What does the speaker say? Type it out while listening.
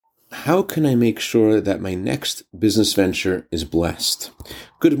How can I make sure that my next business venture is blessed?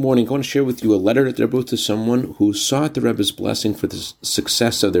 Good morning. I want to share with you a letter that the Rebbe wrote to someone who sought the Rebbe's blessing for the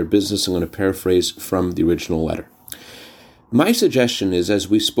success of their business. I'm going to paraphrase from the original letter. My suggestion is, as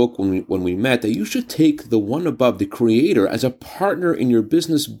we spoke when we met, that you should take the one above, the Creator, as a partner in your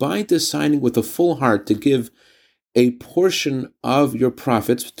business by deciding with a full heart to give a portion of your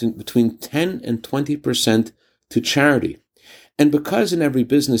profits between 10 and 20% to charity. And because in every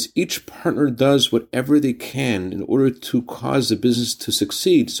business, each partner does whatever they can in order to cause the business to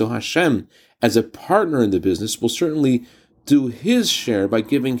succeed, so Hashem, as a partner in the business, will certainly do His share by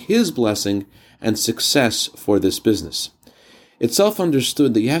giving His blessing and success for this business. It's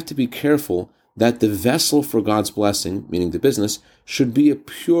self-understood that you have to be careful that the vessel for God's blessing, meaning the business, should be a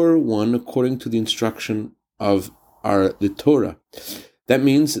pure one according to the instruction of the Torah. That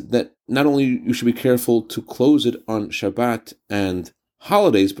means that not only you should be careful to close it on Shabbat and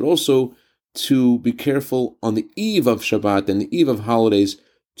holidays, but also to be careful on the eve of Shabbat and the eve of holidays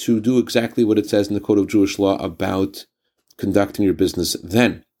to do exactly what it says in the Code of Jewish Law about conducting your business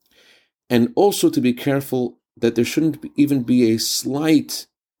then. And also to be careful that there shouldn't even be a slight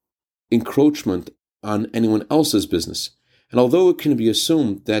encroachment on anyone else's business. And although it can be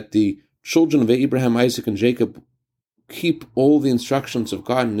assumed that the children of Abraham, Isaac, and Jacob keep all the instructions of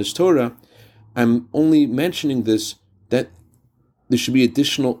God in His Torah, I'm only mentioning this that there should be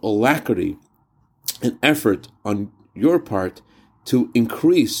additional alacrity and effort on your part to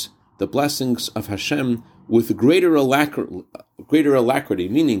increase the blessings of Hashem with greater alacrity,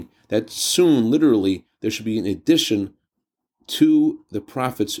 meaning that soon, literally, there should be an addition to the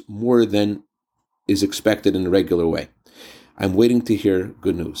profits more than is expected in a regular way. I'm waiting to hear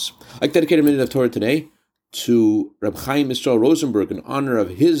good news. I'd like to dedicate a minute of Torah today to Reb Chaim Yisrael Rosenberg in honor of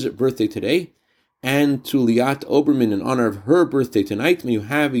his birthday today, and to Liat Oberman in honor of her birthday tonight. May you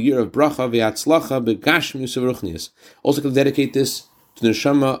have a year of bracha ve'atzlacha begashmius u'ruchnius. Also, going to dedicate this to the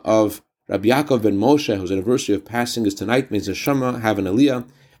neshama of Rabbi Yaakov ben Moshe, whose anniversary of passing is tonight. May his neshama have an aliyah.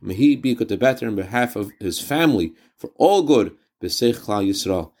 May he be good to better on behalf of his family for all good. B'seich Klal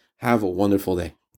Yisrael. Have a wonderful day.